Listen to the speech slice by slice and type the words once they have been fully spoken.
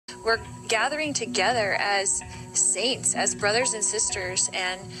we're gathering together as saints, as brothers and sisters,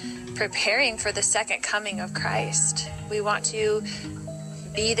 and preparing for the second coming of Christ. We want to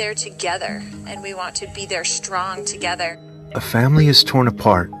be there together, and we want to be there strong together. A family is torn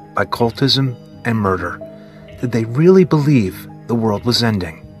apart by cultism and murder. Did they really believe the world was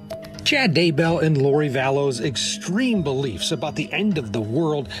ending? Chad Daybell and Lori Vallow's extreme beliefs about the end of the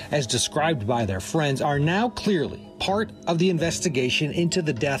world, as described by their friends, are now clearly part of the investigation into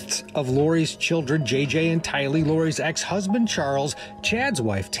the deaths of Lori's children, JJ and Tylee, Lori's ex-husband Charles, Chad's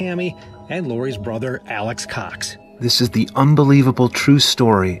wife Tammy, and Lori's brother Alex Cox. This is the unbelievable true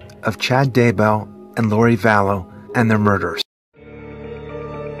story of Chad Daybell and Lori Vallow and their murders.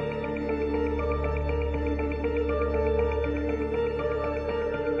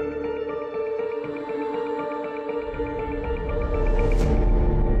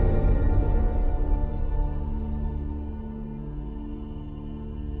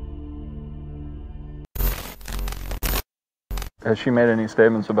 Has she made any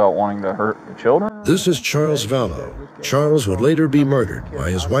statements about wanting to hurt the children? This is Charles Vallow. Charles would later be murdered by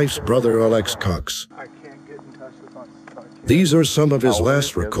his wife's brother, Alex Cox. These are some of his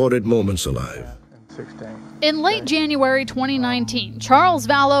last recorded moments alive. In late January 2019, Charles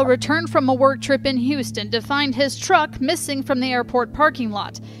Vallow returned from a work trip in Houston to find his truck missing from the airport parking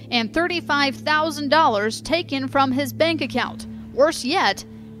lot and $35,000 taken from his bank account. Worse yet,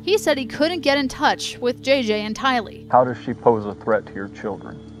 he said he couldn't get in touch with JJ and Tylee. How does she pose a threat to your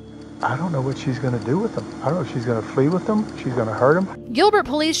children? I don't know what she's going to do with them. I don't know if she's going to flee with them, she's going to hurt them. Gilbert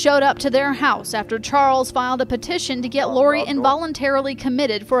police showed up to their house after Charles filed a petition to get Lori involuntarily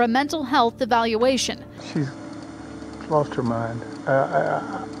committed for a mental health evaluation. She's lost her mind.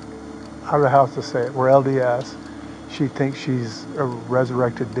 I don't know how else to say it. We're LDS. She thinks she's a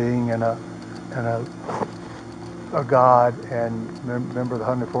resurrected being and a God, and remember the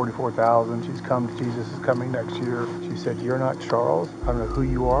 144,000. She's come, Jesus is coming next year. She said, "You're not Charles. I don't know who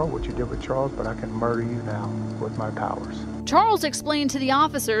you are, what you did with Charles, but I can murder you now with my powers." Charles explained to the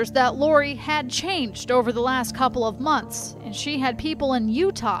officers that Lori had changed over the last couple of months, and she had people in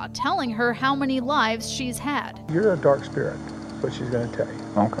Utah telling her how many lives she's had. You're a dark spirit, is what she's going to tell you.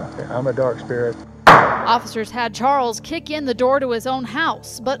 Okay. I'm a dark spirit. Officers had Charles kick in the door to his own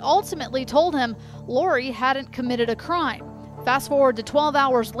house, but ultimately told him Lori hadn't committed a crime. Fast forward to 12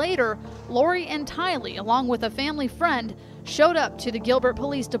 hours later, Lori and Tylee, along with a family friend, showed up to the Gilbert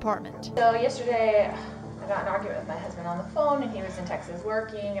Police Department. So yesterday, I got in an argument with my husband on the phone, and he was in Texas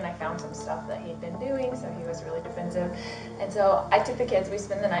working, and I found some stuff that he'd been doing, so he was really defensive. And so I took the kids. We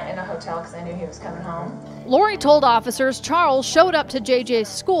spent the night in a hotel because I knew he was coming home. Lori told officers Charles showed up to JJ's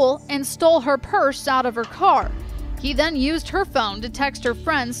school and stole her purse out of her car. He then used her phone to text her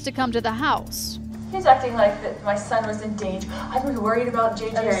friends to come to the house. He's acting like that my son was in danger. I was worried about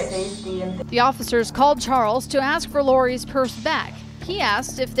JJ's safety. The officers called Charles to ask for Lori's purse back. He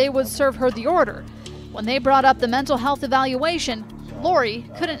asked if they would serve her the order. When they brought up the mental health evaluation, Lori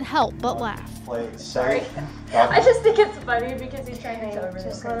couldn't help but laugh. Sorry. I just think it's funny because he's trying to cover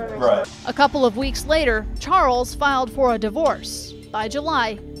this. Right. A couple of weeks later, Charles filed for a divorce. By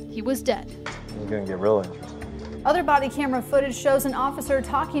July, he was dead. It's going to get real interesting. Other body camera footage shows an officer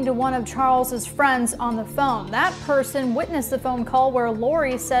talking to one of Charles's friends on the phone. That person witnessed the phone call where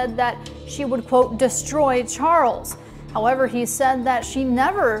Lori said that she would, quote, destroy Charles. However, he said that she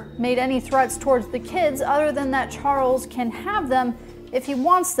never made any threats towards the kids other than that Charles can have them if he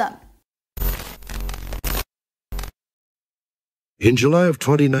wants them. In July of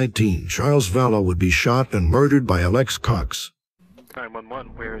 2019, Charles Vallow would be shot and murdered by Alex Cox.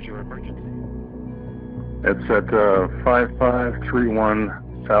 911, where is your emergency? It's at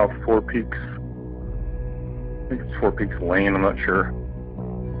 5531 South Four Peaks. I think it's Four Peaks Lane, I'm not sure.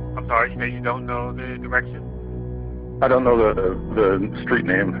 I'm sorry, you say you don't know the direction? I don't know the street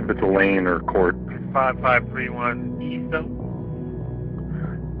name, if it's a lane or court. 5531 East, though?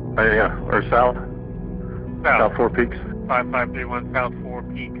 Yeah, or south? South Four Peaks. 5531 South Four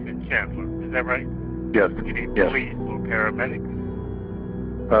Peaks in Chandler, is that right? Yes. You need yes. police or paramedics?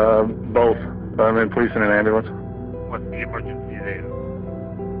 Both. I'm in police and an ambulance. What's the emergency there?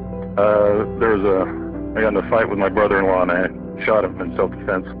 I got in a fight with my brother-in-law and I shot him in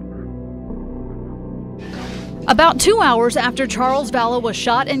self-defense. About 2 hours after Charles Vallow was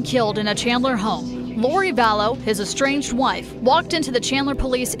shot and killed in a Chandler home, Lori Vallow, his estranged wife, walked into the Chandler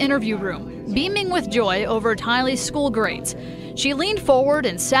police interview room, beaming with joy over Tylee's school grades. She leaned forward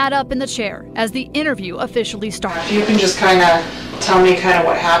and sat up in the chair as the interview officially started. If you can just kind of tell me kind of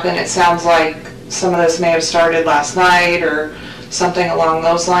what happened. It sounds like some of this may have started last night or something along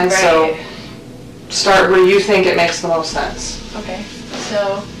those lines. Right. So start where you think it makes the most sense. Okay,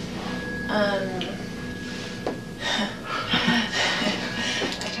 so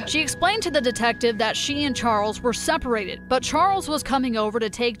She explained to the detective that she and Charles were separated, but Charles was coming over to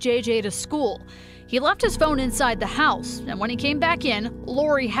take JJ to school. He left his phone inside the house, and when he came back in,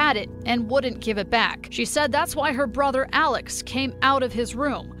 Lori had it and wouldn't give it back. She said that's why her brother Alex came out of his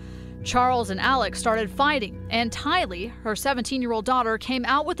room. Charles and Alex started fighting, and Tylee, her 17-year-old daughter, came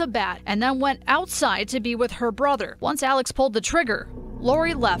out with a bat and then went outside to be with her brother. Once Alex pulled the trigger,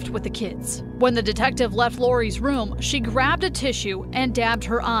 Lori left with the kids. When the detective left Lori's room, she grabbed a tissue and dabbed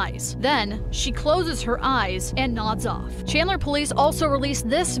her eyes. Then, she closes her eyes and nods off. Chandler police also released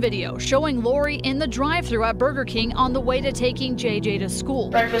this video showing Lori in the drive-thru at Burger King on the way to taking JJ to school.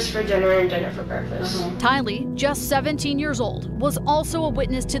 Breakfast for dinner and dinner for breakfast. Tylee, just 17 years old, was also a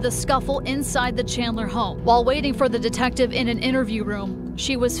witness to the scuffle inside the Chandler home. While waiting for the detective in an interview room,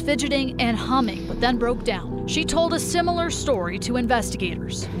 she was fidgeting and humming, but then broke down. She told a similar story to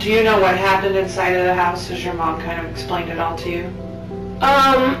investigators. Do you know what happened inside of the house? Has your mom kind of explained it all to you?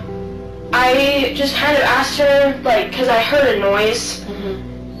 I just kind of asked her, like, because I heard a noise,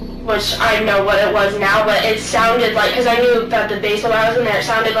 which I know what it was now, but it sounded like, because I knew that the basement I was in there, it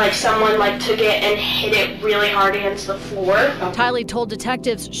sounded like someone, like, took it and hit it really hard against the floor. Tylee told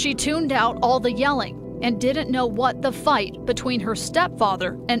detectives she tuned out all the yelling and didn't know what the fight between her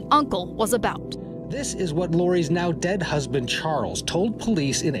stepfather and uncle was about. This is what Lori's now dead husband Charles told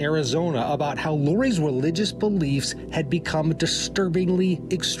police in Arizona about how Lori's religious beliefs had become disturbingly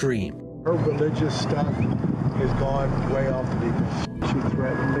extreme. Her religious stuff has gone way off the deep end. She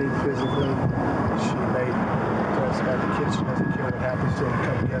threatened me physically. She made threats about the kids. She doesn't care what happens to them.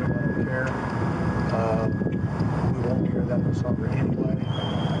 Come get them. I don't care. We won't hear that much longer anyway.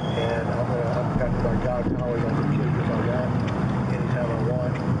 And I'm back with our God knowledge. I can kill you if I want, anytime I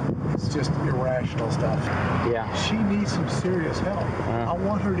want. It's just irrational stuff. Yeah. She needs some serious help. I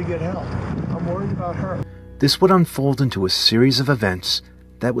want her to get help. I'm worried about her. This would unfold into a series of events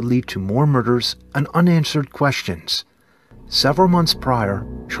that would lead to more murders and unanswered questions. Several months prior,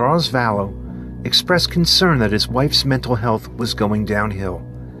 Charles Vallow expressed concern that his wife's mental health was going downhill.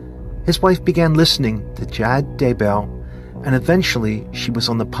 His wife began listening to Chad Daybell, and eventually she was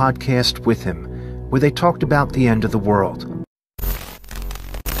on the podcast with him, where they talked about the end of the world.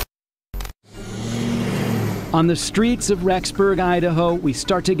 On the streets of Rexburg, Idaho, we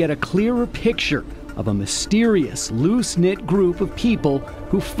start to get a clearer picture of a mysterious, loose-knit group of people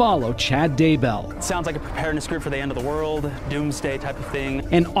who follow Chad Daybell. It sounds like a preparedness group for the end of the world, doomsday type of thing.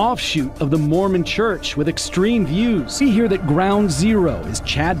 An offshoot of the Mormon Church with extreme views. We hear that Ground Zero is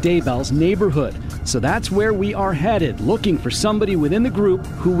Chad Daybell's neighborhood, so that's where we are headed, looking for somebody within the group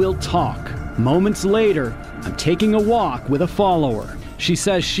who will talk. Moments later, I'm taking a walk with a follower. She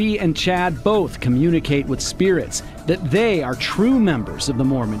says she and Chad both communicate with spirits, that they are true members of the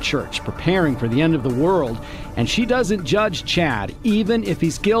Mormon Church, preparing for the end of the world, and she doesn't judge Chad, even if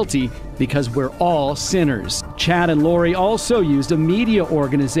he's guilty, because we're all sinners. Chad and Lori also used a media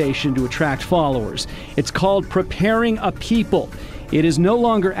organization to attract followers. It's called Preparing a People. It is no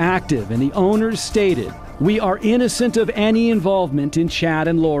longer active, and the owners stated, "We are innocent of any involvement in Chad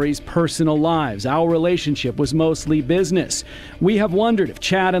and Lori's personal lives. Our relationship was mostly business. We have wondered if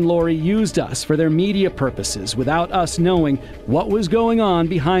Chad and Lori used us for their media purposes without us knowing what was going on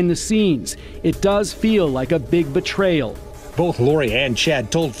behind the scenes. It does feel like a big betrayal." Both Lori and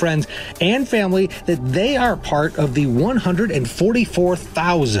Chad told friends and family that they are part of the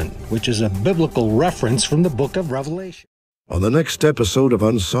 144,000, which is a biblical reference from the book of Revelation. On the next episode of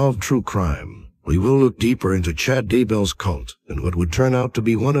Unsolved True Crime, we will look deeper into Chad Daybell's cult and what would turn out to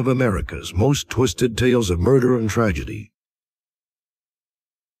be one of America's most twisted tales of murder and tragedy.